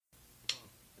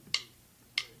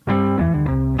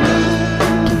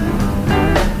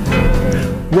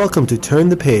welcome to Turn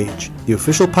the Page, the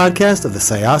official podcast of the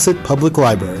Syosset Public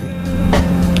Library.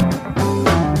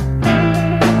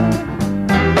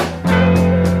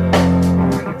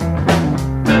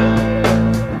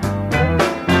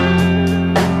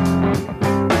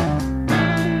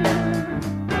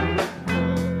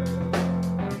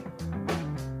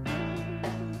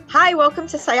 Hi, welcome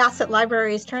to Syosset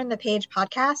Library's Turn the Page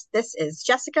podcast. This is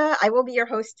Jessica. I will be your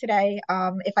host today.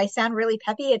 If I sound really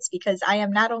peppy, it's because I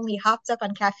am not only hopped up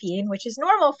on caffeine, which is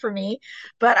normal for me,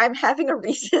 but I'm having a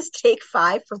Reese's Take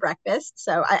 5 for breakfast.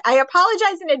 So I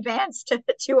apologize in advance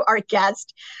to our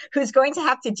guest who's going to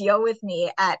have to deal with me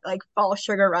at like fall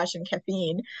sugar rush and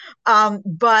caffeine.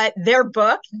 But their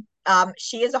book,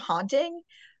 She is a Haunting,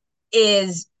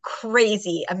 is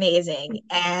crazy amazing.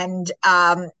 And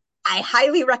I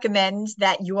highly recommend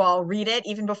that you all read it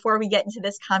even before we get into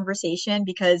this conversation,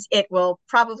 because it will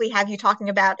probably have you talking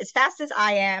about as fast as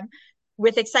I am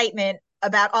with excitement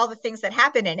about all the things that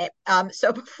happen in it.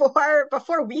 So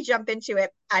before we jump into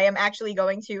it, I am actually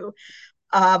going to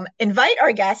invite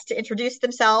our guests to introduce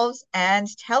themselves and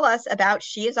tell us about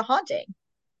She is a Haunting.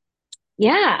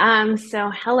 So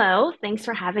hello, thanks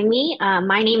for having me.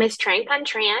 My name is Trang Thanh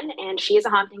Tran, and She is a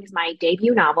Haunting is my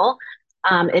debut novel.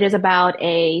 It is about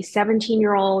a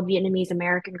 17-year-old Vietnamese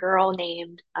American girl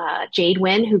named Jade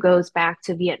Nguyen who goes back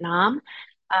to Vietnam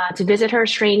to visit her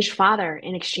estranged father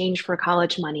in exchange for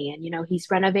college money. And, he's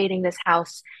renovating this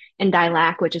house in Dai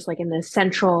Lac, which is like in the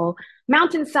central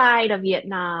mountainside of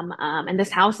Vietnam. And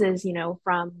this house is,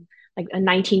 from like a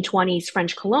 1920s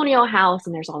French colonial house,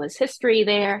 and there's all this history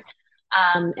there.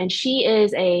 And she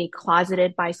is a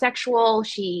closeted bisexual.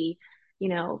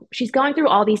 She's going through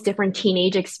all these different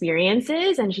teenage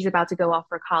experiences, and she's about to go off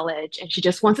for college, and she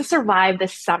just wants to survive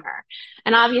this summer.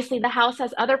 And obviously the house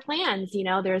has other plans.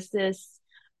 There's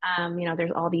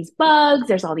all these bugs,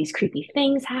 there's all these creepy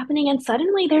things happening. And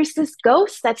suddenly there's this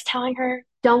ghost that's telling her,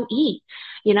 don't eat,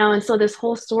 and so this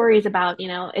whole story is about,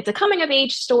 it's a coming of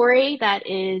age story that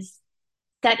is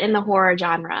set in the horror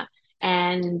genre.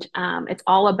 And it's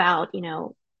all about,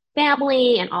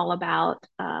 family and all about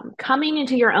coming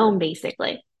into your own,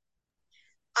 basically.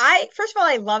 First of all,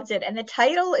 I loved it. And the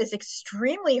title is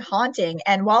extremely haunting.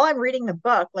 And while I'm reading the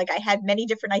book, like I had many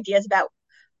different ideas about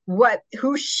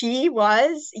who she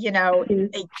was,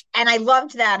 Mhm. and I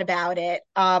loved that about it.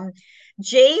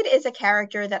 Jade is a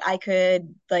character that I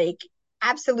could like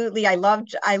absolutely, I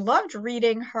loved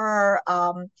reading her.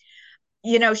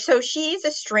 So she's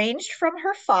estranged from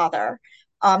her father.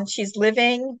 She's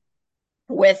living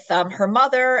with her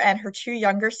mother and her two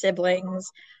younger siblings.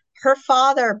 Her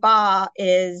father, Ba,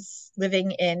 is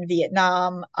living in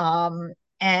Vietnam.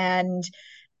 And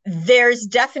there's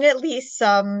definitely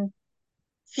some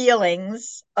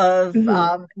feelings of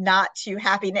Mhm. not too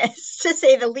happiness, to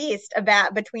say the least,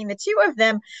 about between the two of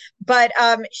them. But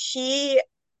she's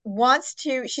going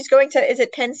to, is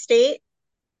it Penn State?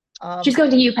 She's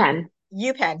going to UPenn.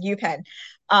 UPenn.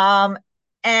 Um,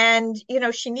 and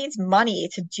she needs money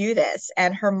to do this,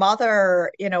 and her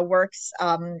mother works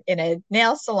in a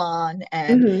nail salon,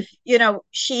 and Mhm.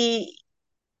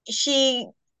 she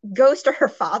goes to her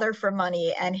father for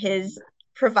money, and his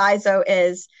proviso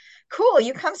is, cool,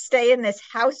 you come stay in this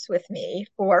house with me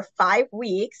for 5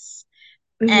 weeks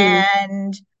Mhm.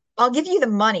 and I'll give you the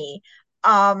money.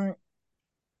 um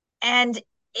and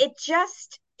it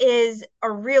just is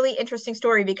a really interesting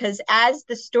story, because as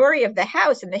the story of the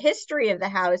house and the history of the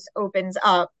house opens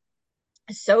up,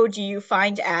 so do you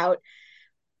find out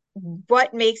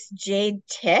what makes Jade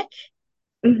tick,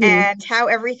 Mhm. and how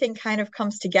everything kind of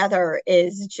comes together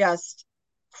is just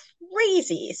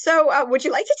crazy. So, would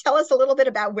you like to tell us a little bit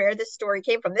about where this story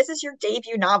came from? This is your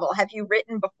debut novel. Have you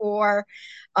written before?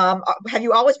 Have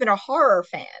you always been a horror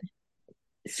fan?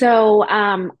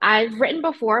 I've written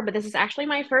before, but this is actually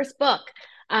my first book.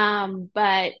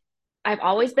 But I've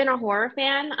always been a horror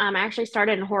fan. I actually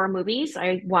started in horror movies.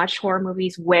 I watched horror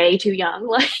movies way too young,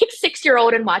 like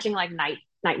 6-year-old, and watching like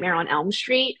Nightmare on Elm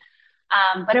Street.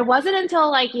 But it wasn't until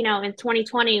like, in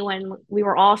 2020 when we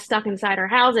were all stuck inside our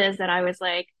houses that I was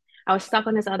stuck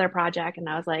on this other project, and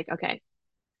I was like, okay,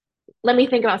 let me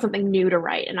think about something new to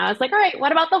write. And I was like, all right,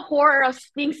 what about the horror of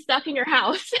being stuck in your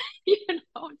house?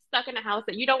 Stuck in a house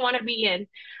that you don't want to be in.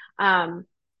 Um,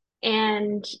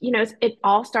 it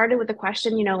all started with the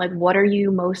question, like, what are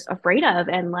you most afraid of?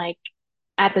 And like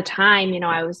at the time,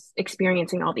 I was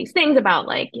experiencing all these things about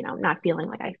like, not feeling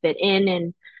like I fit in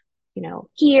and,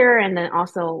 here, and then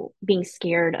also being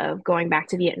scared of going back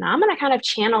to Vietnam. And I kind of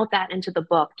channeled that into the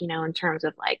book, in terms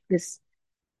of like this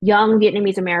young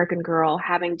Vietnamese American girl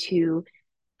having to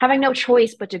having no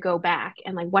choice but to go back,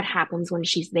 and like what happens when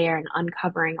she's there and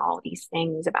uncovering all these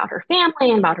things about her family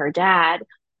and about her dad.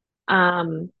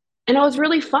 And it was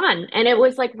really fun, and it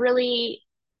was like really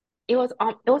it was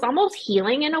almost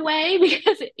healing in a way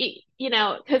because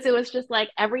because it was just like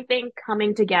everything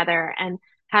coming together and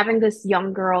having this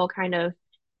young girl kind of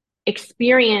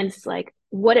experience like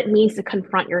what it means to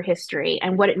confront your history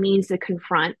and what it means to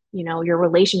confront, your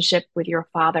relationship with your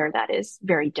father that is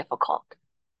very difficult.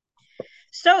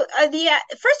 So the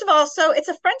first of all, so it's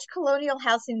a French colonial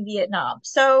house in Vietnam.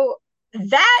 So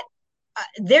that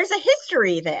there's a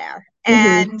history there,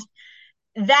 Mm-hmm. and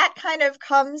that kind of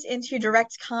comes into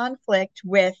direct conflict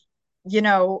with,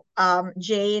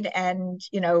 Jade, and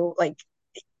like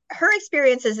her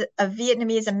experience as a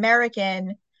Vietnamese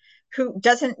American who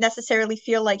doesn't necessarily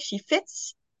feel like she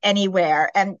fits anywhere.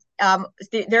 And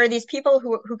there are these people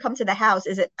who come to the house.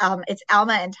 It's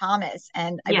Alma and Thomas,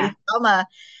 and I Yeah. believe Alma,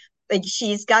 like,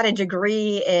 she's got a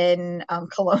degree in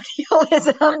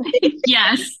colonialism,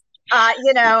 Yes.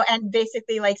 and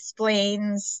basically like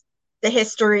explains the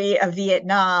history of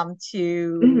Vietnam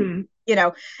to, Hmm.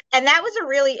 and that was a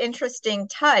really interesting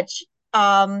touch.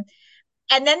 And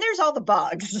then there's all the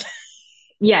bugs.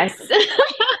 Yes.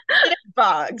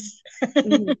 Bugs.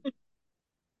 Mhm.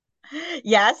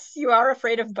 Yes, you are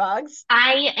afraid of bugs.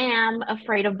 I am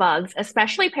afraid of bugs,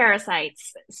 especially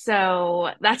parasites.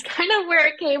 So that's kind of where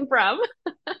it came from.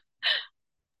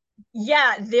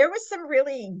 Yeah, there was some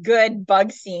really good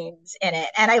bug scenes in it.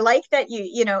 And I like that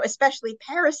especially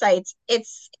parasites,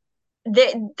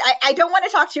 I don't want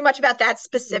to talk too much about that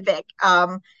specific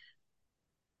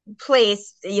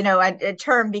place, a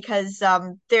term, because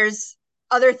there's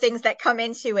other things that come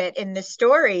into it in the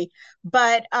story.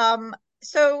 But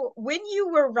so when you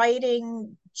were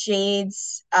writing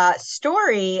Jade's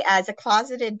story as a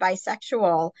closeted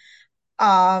bisexual,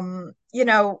 you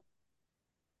know,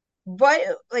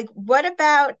 what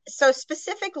about, so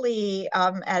specifically,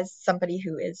 as somebody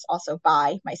who is also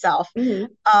bi myself, Hmm.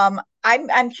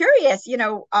 I'm curious,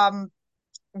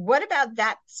 what about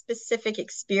that specific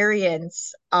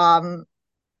experience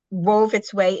wove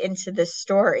its way into this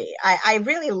story? I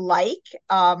really like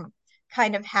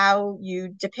kind of how you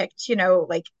depict,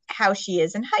 like how she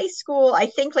is in high school. I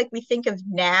think like we think of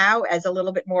now as a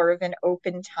little bit more of an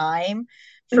open time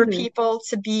for Hmm. people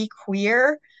to be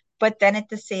queer, but then at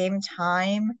the same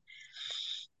time,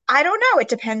 I don't know. It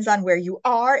depends on where you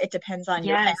are. It depends on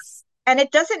your family. Yes. And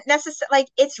it doesn't necessarily, like,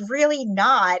 it's really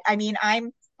not. I mean,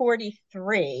 I'm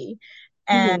 43,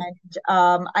 and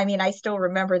Hmm. I mean, I still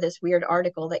remember this weird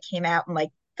article that came out in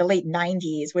like the late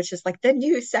 90s, which is like the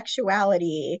new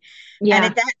sexuality. And Yeah.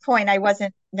 at that point, I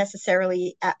wasn't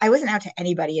out to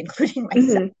anybody, including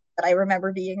myself. Hmm. But I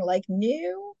remember being like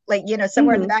new, like,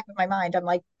 somewhere in the Hmm. back of my mind, I'm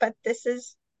like, but this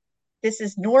is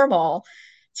normal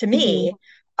to me.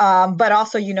 Hmm. But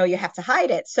also, you have to hide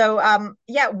it. So,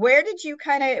 yeah, where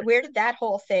did that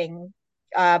whole thing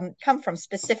come from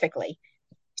specifically?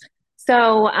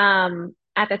 So,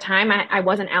 at the time, I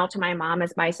wasn't out to my mom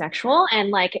as bisexual. And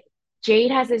like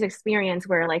Jade has this experience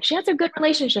where like she has a good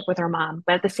relationship with her mom,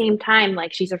 but at the same time,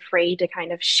 like she's afraid to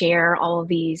kind of share all of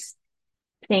these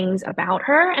things about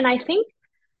her. And I think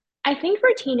for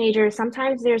teenagers,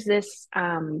 sometimes there's this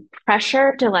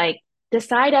pressure to like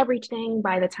decide everything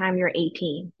by the time you're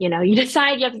 18. You have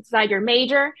to decide your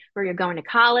major, where you're going to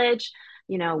college,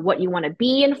 what you want to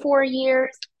be in 4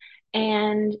 years.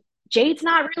 And Jade's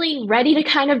not really ready to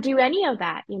kind of do any of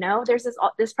that. There's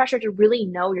this pressure to really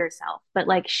know yourself. But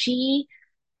like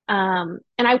and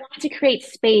I wanted to create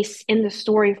space in the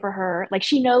story for her. Like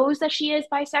she knows that she is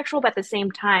bisexual, but at the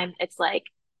same time, it's like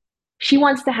she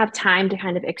wants to have time to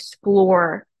kind of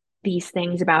explore these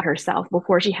things about herself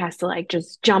before she has to like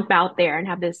just jump out there and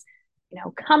have this,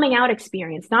 coming out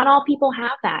experience. Not all people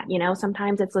have that,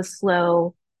 sometimes it's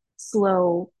slow,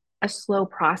 a slow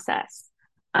process.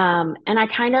 And I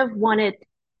kind of wanted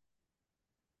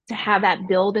to have that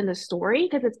build in the story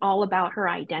because it's all about her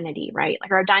identity, right? Like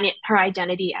her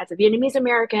identity as a Vietnamese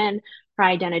American, her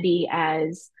identity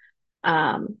as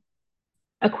um,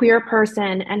 a queer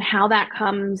person, and how that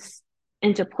comes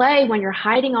into play when you're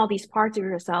hiding all these parts of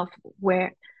yourself,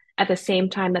 where at the same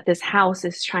time that this house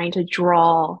is trying to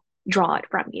draw it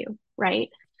from you, right?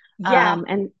 Yeah.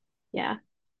 And yeah.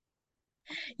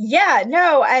 Yeah,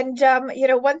 no, and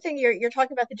one thing you're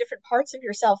talking about, the different parts of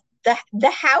yourself. The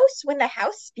house, when the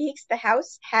house speaks, the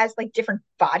house has like different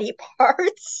body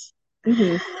parts,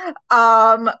 Hmm.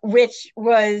 which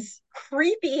was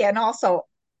creepy and also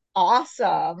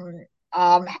awesome.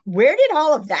 Where did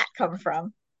all of that come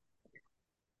from?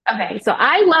 Okay, so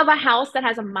I love a house that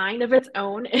has a mind of its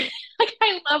own. Like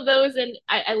I love those, and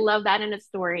I love that in a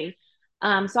story.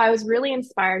 So I was really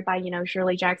inspired by,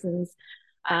 Shirley Jackson's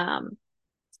um,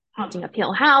 Haunting of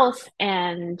Hill House.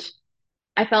 And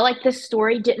I felt like this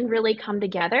story didn't really come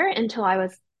together until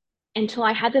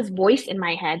I had this voice in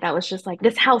my head that was just like,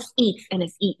 this house eats and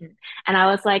is eaten. And I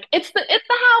was like, it's the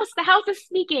house. The house is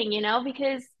speaking,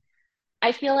 because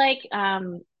I feel like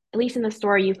at least in the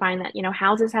story you find that,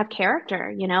 houses have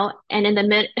character, and in the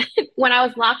mid when I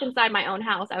was locked inside my own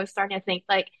house, I was starting to think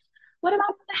like, what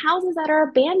about the houses that are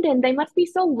abandoned? They must be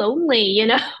so lonely,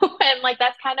 And like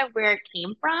that's kind of where it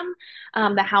came from,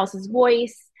 the house's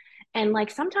voice. And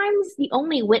like sometimes the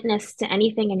only witness to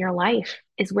anything in your life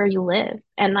is where you live.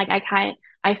 And like I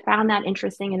found that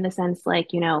interesting in the sense like,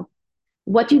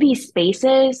 what do these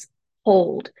spaces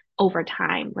hold over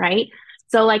time, right?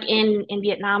 So like in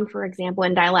Vietnam, for example,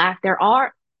 in Đài Lạt, there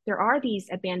are these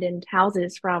abandoned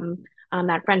houses from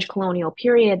that French colonial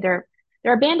period. They're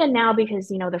abandoned now because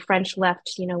the French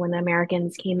left when the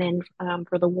Americans came in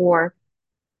for the war,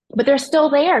 but they're still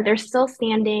there. They're still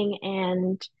standing,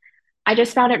 and I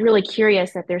just found it really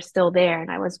curious that they're still there. And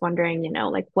I was wondering,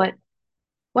 like what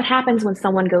happens when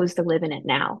someone goes to live in it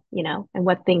now, and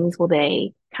what things will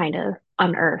they kind of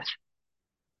unearth?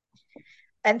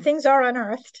 And things are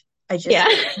unearthed. I Yeah.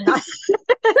 just not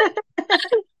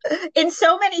in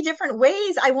so many different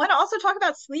ways. I want to also talk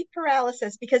about sleep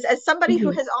paralysis because as somebody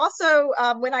who Mhm. has also,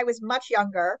 when I was much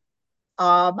younger,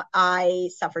 I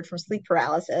suffered from sleep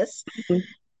paralysis. Mhm.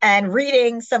 And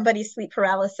reading somebody's sleep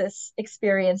paralysis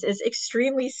experience is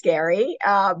extremely scary.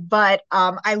 But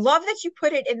I love that you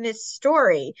put it in this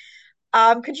story.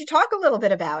 Could you talk a little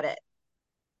bit about it?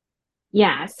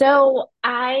 Yeah. So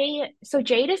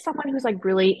Jade is someone who's like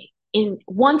really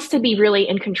wants to be really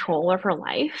in control of her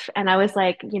life. And I was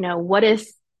like,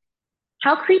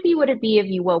 how creepy would it be if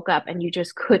you woke up and you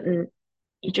just couldn't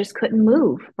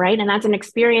move, right? And that's an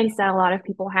experience that a lot of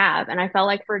people have. And I felt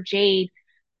like for Jade,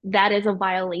 that is a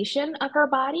violation of her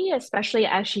body, especially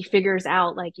as she figures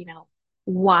out like,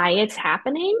 why it's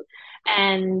happening.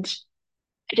 And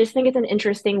I just think it's an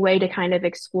interesting way to kind of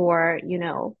explore,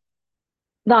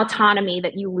 the autonomy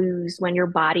that you lose when your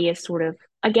body is sort of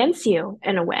against you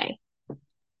in a way.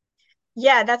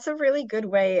 Yeah, that's a really good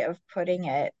way of putting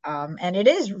it. And it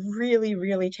is really,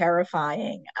 really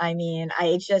terrifying. I mean,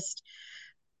 that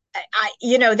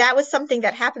was something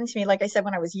that happened to me, like I said,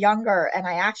 when I was younger. And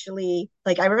I actually,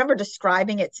 like, I remember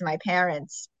describing it to my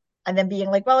parents and then being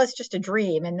like, well, it's just a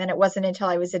dream. And then it wasn't until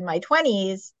I was in my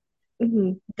 20s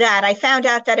Hmm. that I found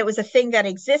out that it was a thing that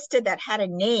existed that had a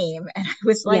name. And I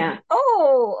was like, Yeah.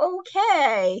 oh,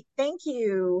 okay. Thank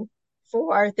you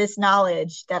for this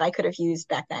knowledge that I could have used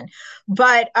back then.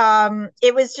 But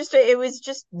it was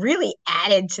just really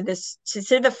added to this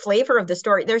to the flavor of the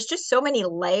story. There's just so many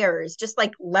layers, just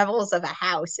like levels of a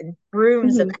house and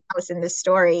rooms of Hmm. a house in this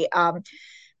story.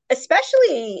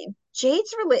 Especially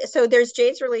so there's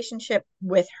Jade's relationship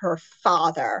with her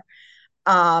father,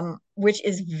 which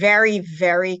is very,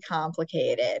 very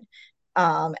complicated.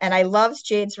 And I loved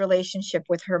Jade's relationship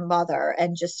with her mother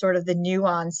and just sort of the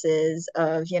nuances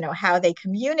of, how they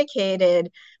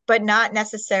communicated, but not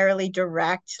necessarily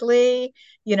directly.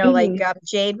 Like Hmm.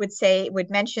 Jade would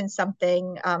mention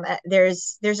something.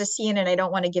 There's a scene, and I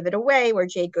don't want to give it away, where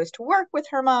Jade goes to work with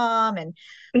her mom, and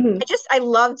Hmm. I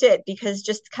loved it because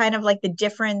just kind of like the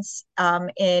difference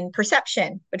in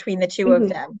perception between the two of Hmm.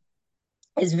 them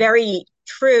is very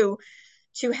true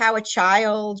to how a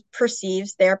child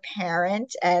perceives their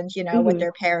parent and what Hmm.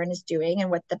 their parent is doing and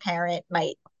what the parent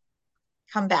might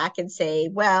come back and say,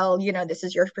 well, this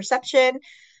is your perception,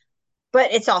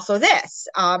 but it's also this.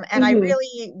 And I Hmm.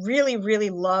 really, really, really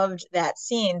loved that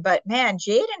scene. But man,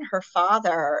 Jade and her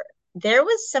father, there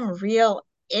was some real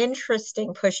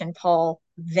interesting push and pull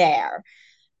there.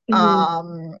 Hmm.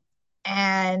 um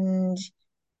and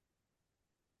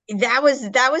that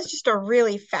was just a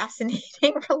really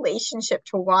fascinating relationship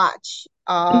to watch.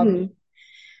 Hmm.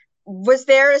 Was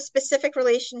there a specific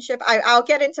relationship? I'll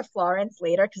get into Florence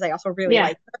later because I also really Yeah.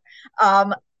 like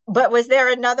her. But was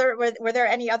there were there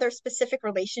any other specific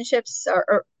relationships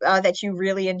or that you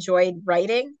really enjoyed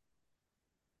writing?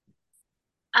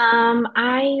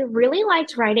 I really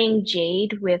liked writing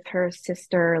Jade with her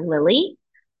sister Lily.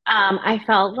 I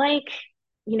felt like,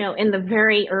 in the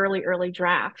very early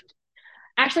draft,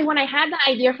 actually, when I had the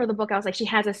idea for the book, I was like, she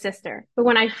has a sister. But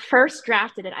when I first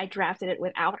drafted it, I drafted it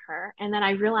without her. And then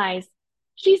I realized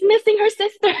she's missing her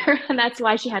sister. And that's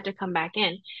why she had to come back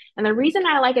in. And the reason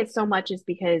I like it so much is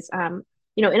because,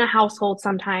 in a household,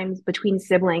 sometimes between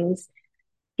siblings,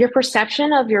 your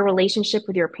perception of your relationship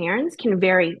with your parents can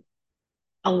vary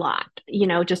a lot,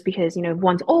 just because,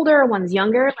 one's older, one's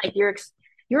younger, like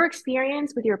your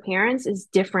experience with your parents is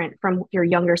different from your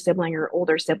younger sibling or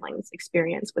older siblings'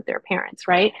 experience with their parents,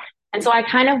 right? And so I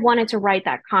kind of wanted to write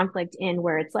that conflict in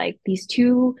where it's like these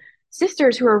two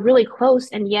sisters who are really close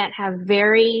and yet have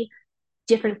very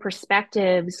different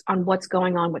perspectives on what's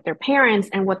going on with their parents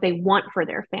and what they want for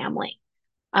their family.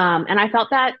 And I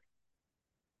felt that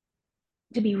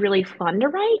to be really fun to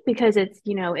write because it's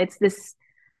this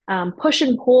push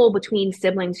and pull between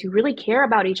siblings who really care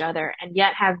about each other and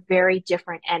yet have very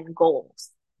different end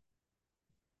goals.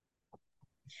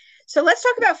 So let's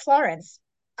talk about Florence.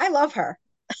 I love her.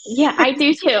 Yeah, I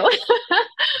do too.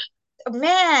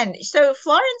 Man, so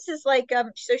Florence is like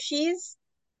so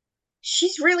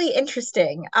she's really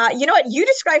interesting. You know what? You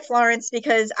describe Florence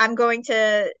because I'm going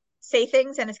to say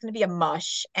things and it's going to be a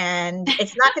mush and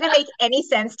it's not going to make any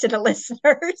sense to the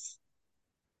listeners.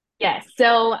 Yes.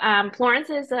 So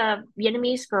Florence is a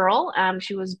Vietnamese girl.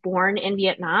 She was born in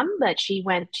Vietnam, but she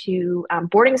went to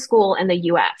boarding school in the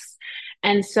US.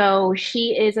 And so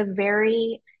she is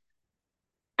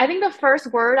I think the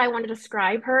first word I want to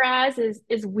describe her as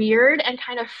is weird and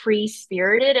kind of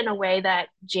free-spirited in a way that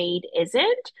Jade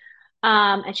isn't.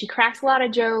 And she cracks a lot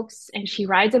of jokes and she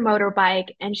rides a motorbike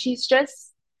and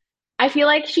I feel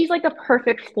like she's like the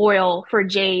perfect foil for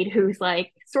Jade, who's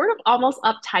like sort of almost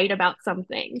uptight about some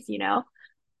things, you know?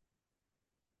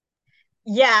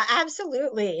 Yeah,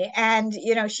 absolutely. And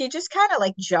she just kind of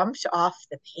like jumped off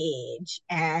the page.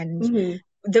 And Hmm.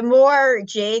 the more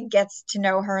Jade gets to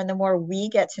know her and the more we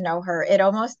get to know her,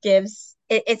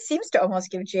 it seems to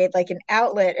almost give Jade like an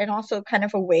outlet and also kind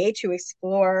of a way to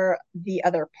explore the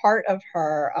other part of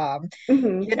her.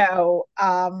 Hmm. You know,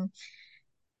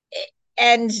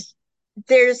 and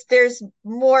there's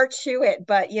more to it,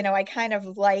 but I kind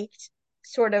of liked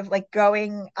sort of like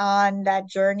going on that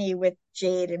journey with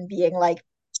Jade and being like,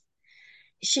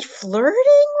 is she flirting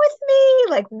with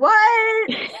me? Like what?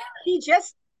 She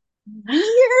just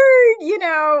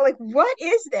weird, like what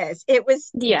is this? It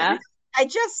was Yeah. I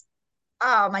just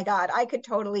oh my God, I could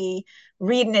totally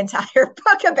read an entire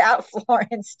book about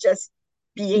Florence just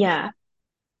being Yeah.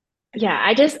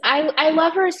 Yeah. I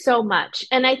love her so much.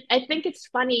 And I think it's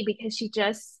funny because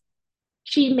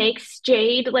she makes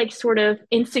Jade like sort of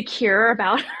insecure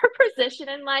about her position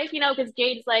in life, because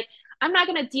Jade's like, I'm not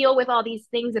going to deal with all these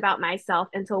things about myself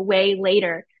until way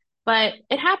later. But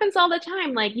it happens all the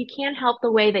time. Like, you can't help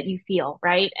the way that you feel,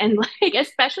 right? And like,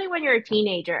 especially when you're a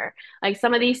teenager, like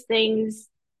some of these things,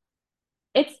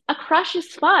 it's a crush is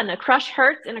fun. A crush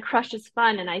hurts and a crush is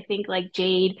fun. And I think like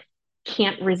Jade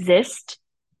can't resist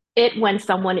it when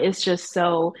someone is just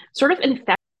so sort of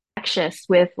infectious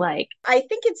with like, I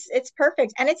think it's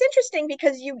perfect. And it's interesting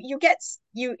because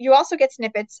you also get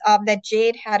snippets that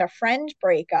Jade had a friend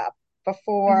breakup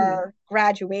mhm, before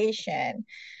graduation,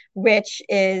 which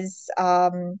is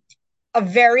a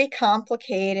very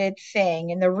complicated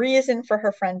thing. And the reason for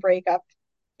her friend breakup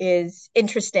is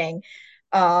interesting.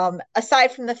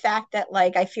 Aside from the fact that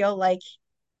like I feel like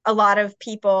a lot of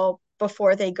people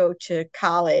before they go to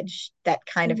college, that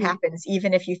kind of mhm, happens,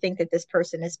 even if you think that this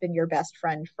person has been your best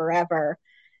friend forever.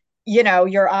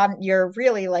 You're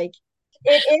really like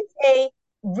it is a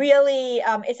really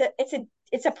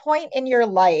it's a point in your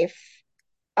life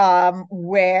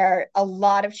where a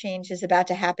lot of change is about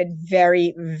to happen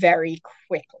very, very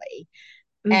quickly.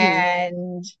 mhm,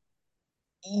 And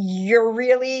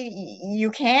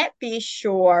you can't be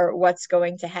sure what's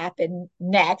going to happen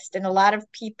next. And a lot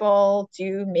of people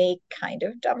do make kind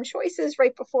of dumb choices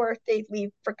right before they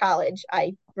leave for college.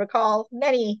 I recall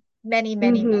many, many,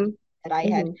 many, many mhm, that I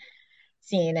had mhm.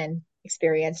 seen and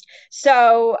experienced.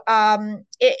 So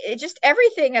it just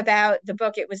everything about the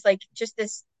book, it was like just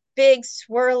this big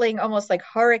swirling, almost like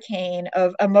hurricane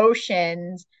of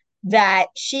emotions that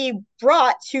she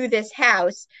brought to this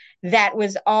house that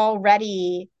was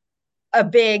already a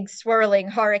big swirling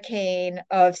hurricane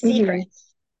of Mhm.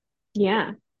 secrets.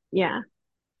 Yeah. Yeah.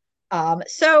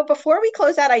 So before we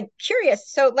close out, I'm curious.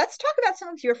 So let's talk about some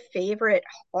of your favorite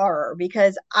horror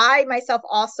because I myself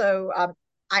also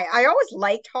I always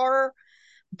liked horror,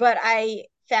 but I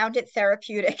found it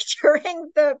therapeutic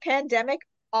during the pandemic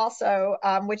also,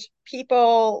 which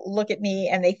people look at me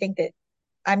and they think that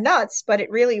I'm nuts, but it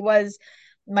really was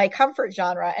my comfort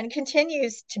genre and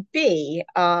continues to be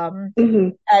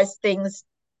Mhm. as things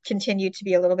continue to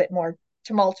be a little bit more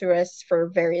tumultuous for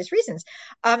various reasons.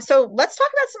 So let's talk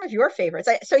about some of your favorites.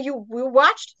 So you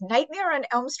watched Nightmare on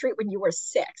Elm Street when you were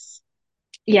 6.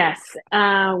 Yes.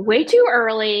 Way too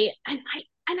early. And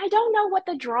I don't know what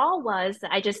the draw was.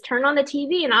 I just turned on the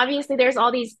TV and obviously there's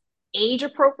all these age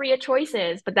appropriate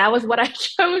choices, but that was what I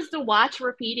chose to watch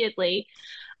repeatedly.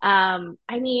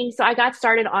 I mean, so I got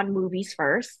started on movies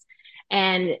first.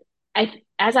 And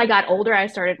as I got older, I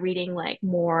started reading like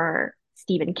more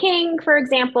Stephen King, for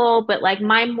example, but like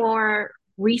my more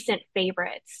recent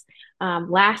favorites.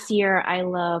 Last year, I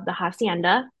love The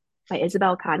Hacienda by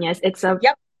Isabel Cañas. It's a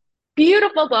Yep.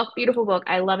 beautiful book, beautiful book.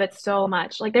 I love it so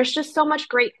much. Like there's just so much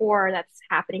great horror that's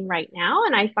happening right now.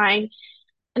 And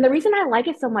the reason I like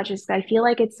it so much is I feel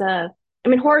like I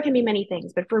mean, horror can be many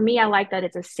things, but for me, I like that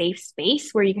it's a safe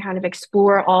space where you can kind of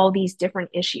explore all these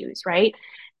different issues, right?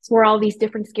 Explore all these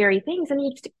different scary things, and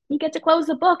you get to close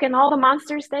the book, and all the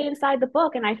monsters stay inside the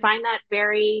book, and I find that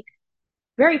very,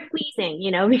 very pleasing,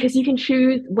 because you can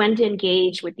choose when to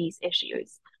engage with these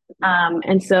issues.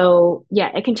 And so,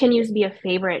 yeah, it continues to be a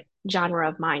favorite genre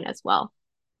of mine as well.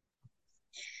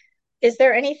 Is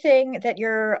there anything that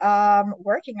you're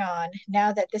working on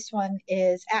now that this one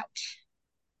is out?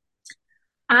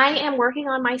 I am working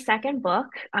on my second book.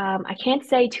 I can't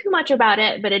say too much about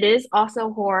it, but it is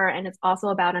also horror and it's also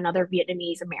about another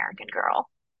Vietnamese American girl.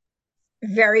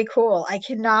 Very cool. I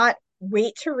cannot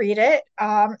wait to read it.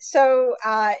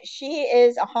 She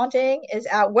is a haunting is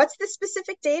out. What's the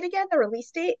specific date again? The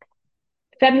release date?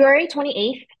 February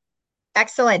 28th.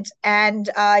 Excellent. And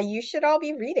you should all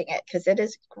be reading it because it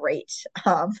is great.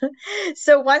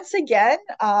 So once again,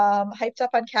 hyped up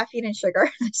on caffeine and sugar.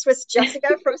 This was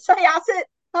Jessica from Syosset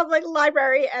Public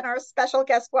Library, and our special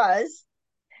guest was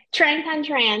Tran Thanh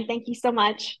Tran. Thank you so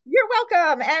much. You're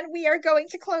welcome. And we are going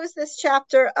to close this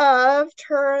chapter of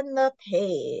Turn the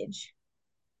Page.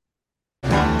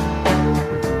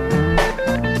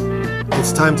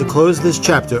 It's time to close this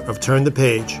chapter of Turn the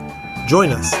Page.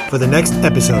 Join us for the next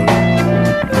episode.